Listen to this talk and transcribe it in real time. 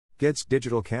Gets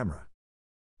digital camera.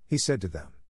 He said to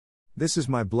them, "This is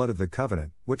my blood of the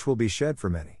covenant, which will be shed for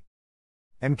many."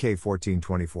 Mk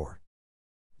 14:24.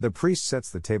 The priest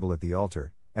sets the table at the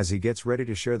altar, as he gets ready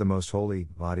to share the most holy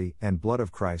body and blood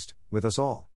of Christ with us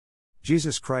all.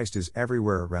 Jesus Christ is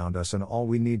everywhere around us, and all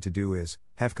we need to do is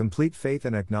have complete faith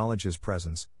and acknowledge His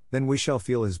presence. Then we shall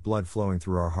feel His blood flowing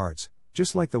through our hearts,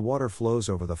 just like the water flows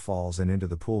over the falls and into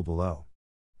the pool below.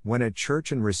 When at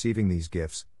church and receiving these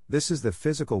gifts, this is the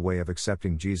physical way of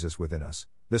accepting Jesus within us.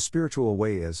 The spiritual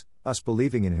way is us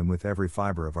believing in Him with every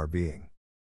fiber of our being.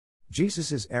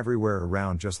 Jesus is everywhere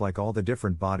around, just like all the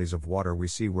different bodies of water we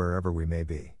see wherever we may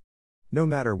be. No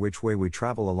matter which way we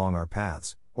travel along our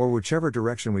paths, or whichever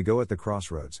direction we go at the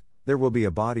crossroads, there will be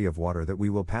a body of water that we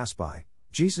will pass by.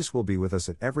 Jesus will be with us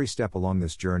at every step along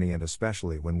this journey, and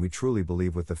especially when we truly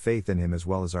believe with the faith in Him as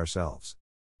well as ourselves.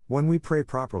 When we pray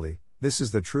properly, this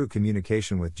is the true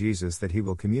communication with Jesus that He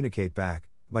will communicate back,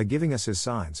 by giving us His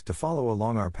signs to follow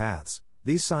along our paths.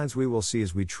 These signs we will see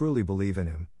as we truly believe in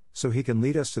Him, so He can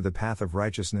lead us to the path of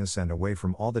righteousness and away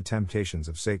from all the temptations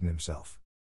of Satan himself.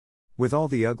 With all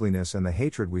the ugliness and the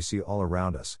hatred we see all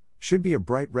around us, should be a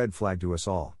bright red flag to us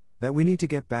all, that we need to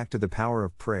get back to the power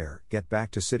of prayer, get back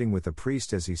to sitting with the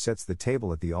priest as he sets the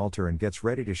table at the altar and gets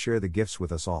ready to share the gifts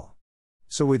with us all.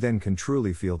 So we then can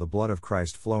truly feel the blood of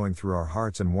Christ flowing through our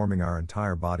hearts and warming our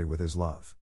entire body with His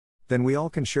love. Then we all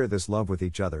can share this love with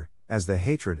each other, as the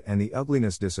hatred and the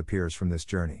ugliness disappears from this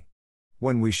journey.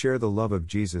 When we share the love of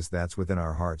Jesus that's within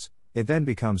our hearts, it then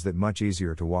becomes that much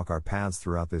easier to walk our paths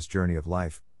throughout this journey of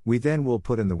life. We then will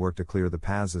put in the work to clear the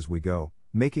paths as we go,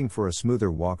 making for a smoother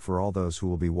walk for all those who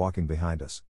will be walking behind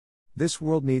us. This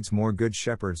world needs more good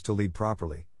shepherds to lead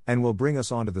properly, and will bring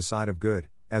us onto the side of good,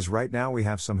 as right now we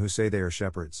have some who say they are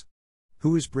shepherds.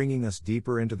 Who is bringing us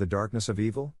deeper into the darkness of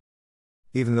evil?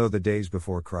 Even though the days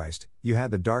before Christ, you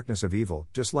had the darkness of evil,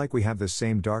 just like we have this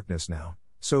same darkness now,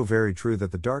 so very true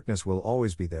that the darkness will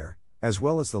always be there, as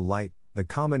well as the light. The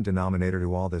common denominator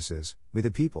to all this is, we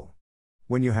the people.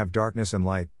 When you have darkness and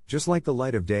light, just like the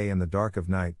light of day and the dark of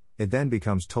night, it then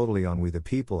becomes totally on we the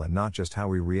people, and not just how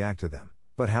we react to them,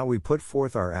 but how we put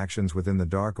forth our actions within the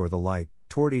dark or the light,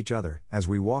 toward each other, as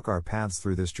we walk our paths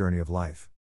through this journey of life.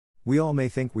 We all may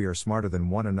think we are smarter than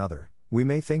one another. We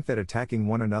may think that attacking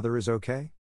one another is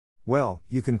okay. Well,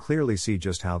 you can clearly see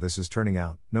just how this is turning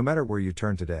out, no matter where you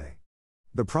turn today.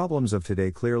 The problems of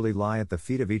today clearly lie at the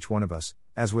feet of each one of us.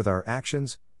 As with our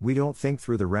actions, we don't think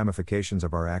through the ramifications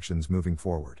of our actions moving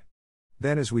forward.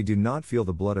 Then, as we do not feel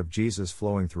the blood of Jesus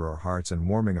flowing through our hearts and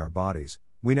warming our bodies,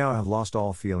 we now have lost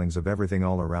all feelings of everything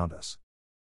all around us.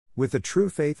 With the true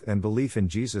faith and belief in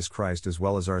Jesus Christ as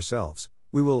well as ourselves,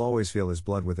 we will always feel His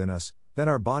blood within us. Then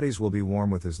our bodies will be warm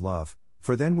with His love,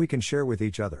 for then we can share with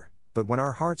each other. But when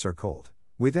our hearts are cold,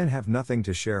 we then have nothing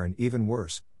to share, and even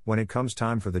worse, when it comes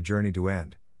time for the journey to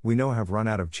end, we know have run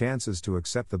out of chances to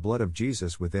accept the blood of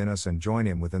Jesus within us and join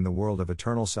Him within the world of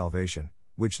eternal salvation,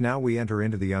 which now we enter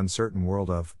into the uncertain world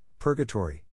of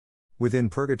purgatory. Within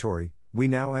purgatory, we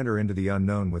now enter into the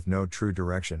unknown with no true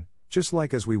direction, just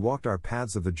like as we walked our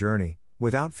paths of the journey,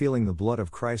 without feeling the blood of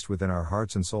Christ within our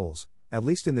hearts and souls. At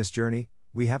least in this journey,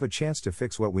 we have a chance to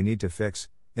fix what we need to fix.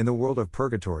 In the world of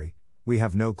purgatory, we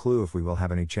have no clue if we will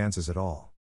have any chances at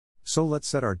all. So let's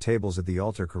set our tables at the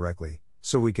altar correctly,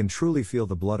 so we can truly feel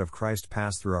the blood of Christ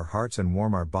pass through our hearts and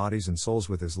warm our bodies and souls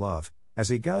with His love, as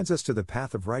He guides us to the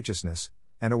path of righteousness,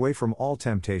 and away from all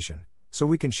temptation, so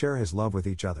we can share His love with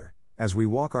each other, as we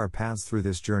walk our paths through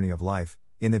this journey of life,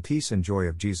 in the peace and joy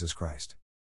of Jesus Christ.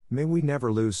 May we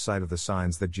never lose sight of the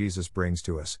signs that Jesus brings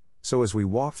to us, so as we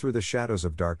walk through the shadows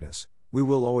of darkness, we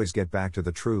will always get back to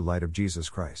the true light of Jesus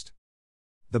Christ.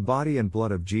 The body and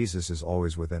blood of Jesus is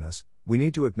always within us. We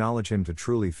need to acknowledge Him to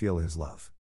truly feel His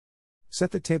love.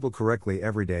 Set the table correctly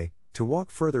every day, to walk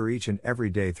further each and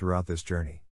every day throughout this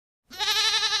journey.